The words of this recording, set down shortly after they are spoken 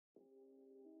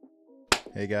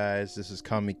Hey guys, this is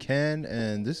Kami Ken,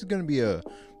 and this is going to be a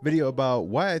video about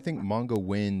why I think manga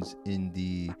wins in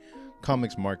the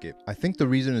comics market. I think the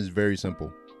reason is very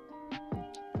simple.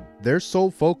 Their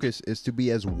sole focus is to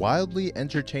be as wildly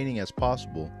entertaining as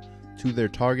possible to their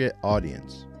target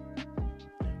audience.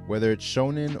 Whether it's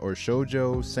shonen or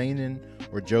shoujo, seinen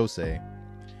or josei,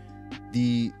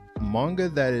 the manga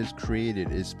that is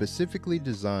created is specifically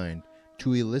designed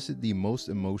to elicit the most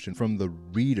emotion from the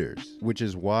readers, which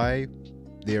is why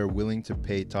they are willing to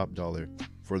pay top dollar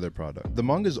for their product. The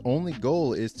manga's only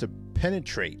goal is to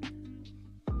penetrate.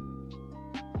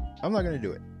 I'm not going to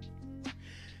do it.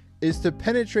 Is to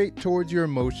penetrate towards your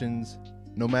emotions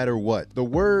no matter what. The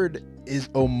word is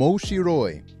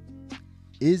omoshiroi.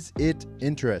 Is it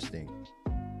interesting?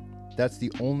 That's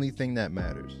the only thing that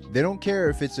matters. They don't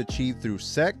care if it's achieved through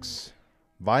sex,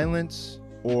 violence,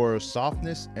 or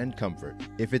softness and comfort.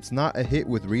 If it's not a hit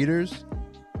with readers,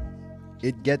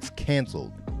 it gets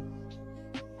canceled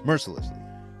mercilessly.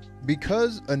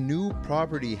 Because a new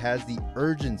property has the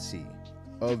urgency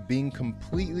of being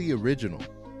completely original,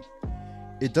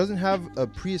 it doesn't have a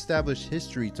pre-established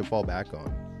history to fall back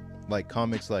on, like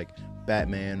comics like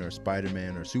Batman or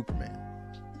Spider-Man or Superman.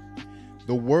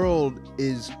 The world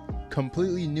is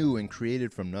completely new and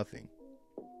created from nothing.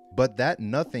 But that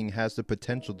nothing has the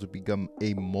potential to become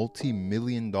a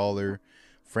multi-million-dollar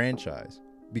franchise,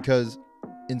 because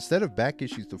instead of back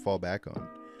issues to fall back on,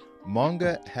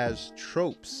 manga has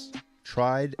tropes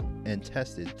tried and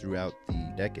tested throughout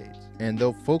the decades, and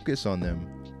they'll focus on them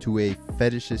to a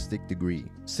fetishistic degree.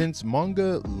 Since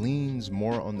manga leans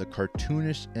more on the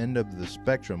cartoonish end of the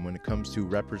spectrum when it comes to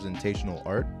representational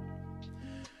art,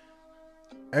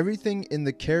 everything in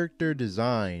the character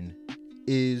design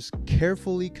is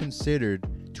carefully considered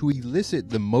to elicit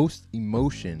the most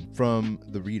emotion from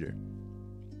the reader.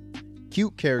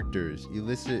 Cute characters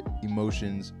elicit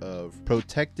emotions of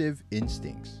protective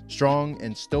instincts. Strong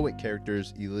and stoic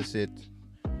characters elicit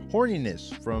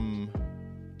horniness from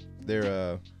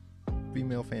their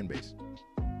female fan base.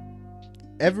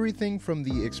 Everything from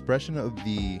the expression of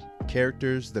the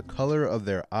characters, the color of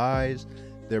their eyes,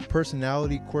 their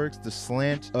personality quirks, the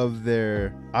slant of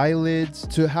their eyelids,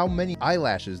 to how many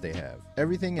eyelashes they have.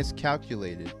 Everything is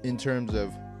calculated in terms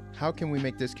of how can we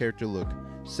make this character look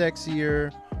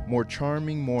sexier, more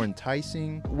charming, more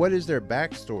enticing. What is their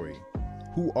backstory?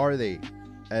 Who are they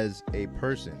as a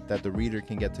person that the reader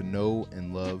can get to know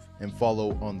and love and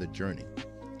follow on the journey?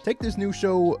 Take this new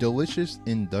show, Delicious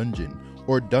in Dungeon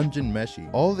or Dungeon Meshi.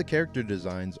 All the character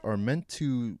designs are meant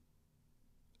to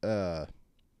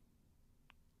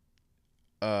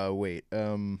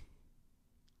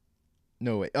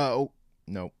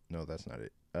no, that's not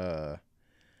it.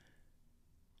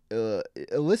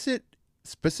 Elicit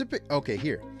specific, okay,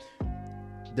 here.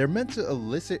 They're meant to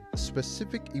elicit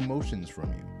specific emotions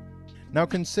from you. Now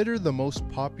consider the most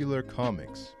popular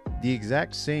comics. The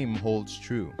exact same holds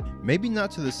true. Maybe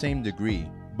not to the same degree,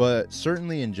 but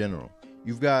certainly in general.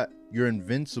 You've got your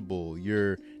Invincible,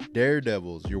 your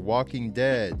Daredevils, your Walking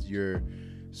Deads, your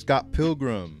Scott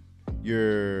Pilgrim,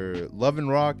 your Love and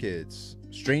Rockets,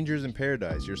 Strangers in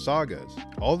Paradise, your sagas.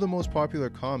 All the most popular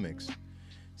comics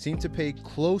seem to pay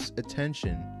close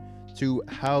attention to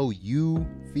how you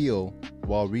feel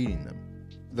while reading them.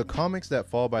 The comics that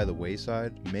fall by the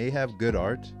wayside may have good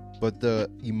art, but the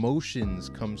emotions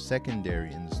come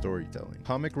secondary in the storytelling.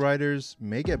 Comic writers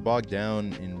may get bogged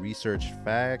down in research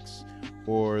facts,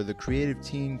 or the creative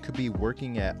team could be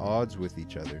working at odds with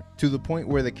each other, to the point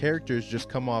where the characters just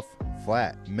come off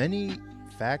flat. Many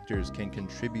factors can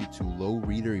contribute to low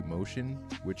reader emotion,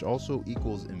 which also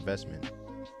equals investment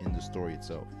in the story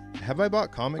itself. Have I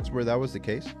bought comics where that was the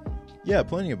case? Yeah,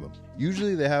 plenty of them.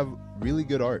 Usually they have really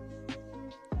good art,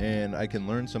 and I can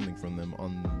learn something from them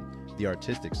on the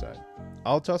artistic side.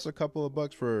 I'll toss a couple of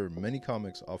bucks for many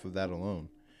comics off of that alone,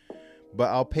 but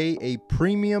I'll pay a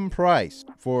premium price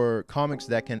for comics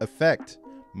that can affect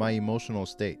my emotional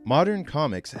state. Modern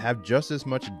comics have just as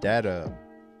much data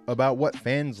about what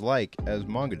fans like as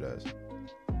manga does.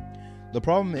 The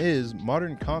problem is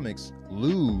modern comics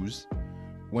lose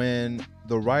when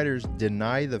the writers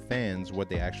deny the fans what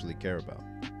they actually care about.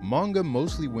 Manga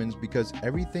mostly wins because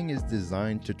everything is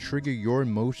designed to trigger your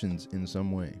emotions in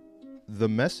some way. The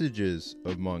messages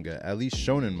of manga, at least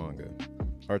shonen manga,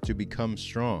 are to become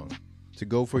strong, to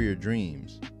go for your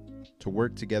dreams, to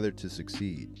work together to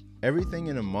succeed. Everything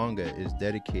in a manga is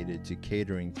dedicated to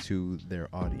catering to their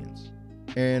audience.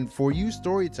 And for you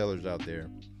storytellers out there,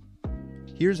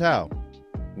 here's how.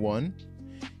 1,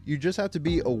 you just have to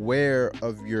be aware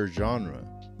of your genre,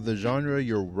 the genre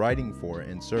you're writing for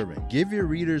and serving. Give your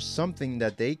readers something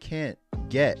that they can't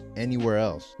get anywhere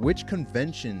else? Which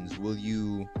conventions will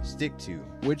you stick to?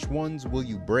 Which ones will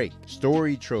you break?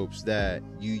 Story tropes that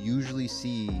you usually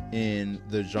see in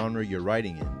the genre you're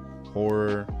writing in: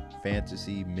 horror,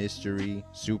 fantasy, mystery,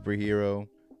 superhero.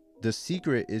 The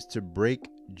secret is to break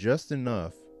just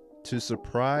enough to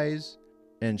surprise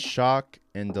and shock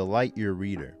and delight your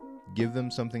reader. Give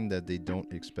them something that they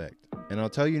don't expect. And I'll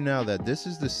tell you now that this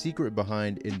is the secret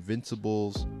behind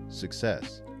Invincible's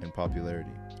success and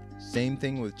popularity. Same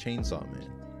thing with Chainsaw Man.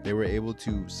 They were able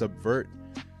to subvert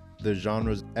the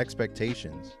genre's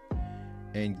expectations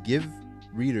and give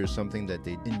readers something that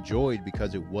they enjoyed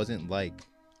because it wasn't like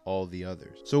all the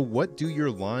others. So what do your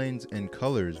lines and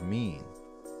colors mean?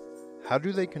 How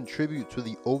do they contribute to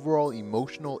the overall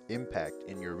emotional impact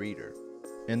in your reader?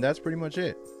 And that's pretty much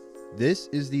it. This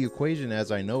is the equation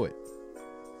as I know it.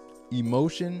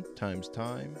 Emotion times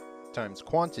time times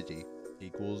quantity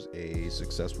equals a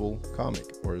successful comic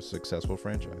or a successful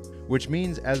franchise. Which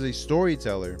means as a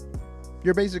storyteller,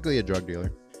 you're basically a drug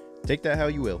dealer. Take that how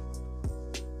you will.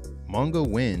 Manga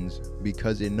wins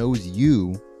because it knows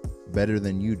you better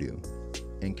than you do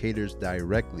and caters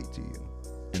directly to you.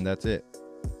 And that's it.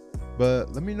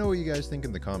 But let me know what you guys think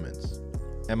in the comments.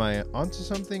 Am I onto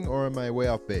something or am I way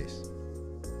off base?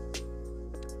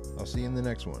 I'll see you in the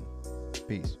next one.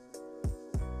 Peace.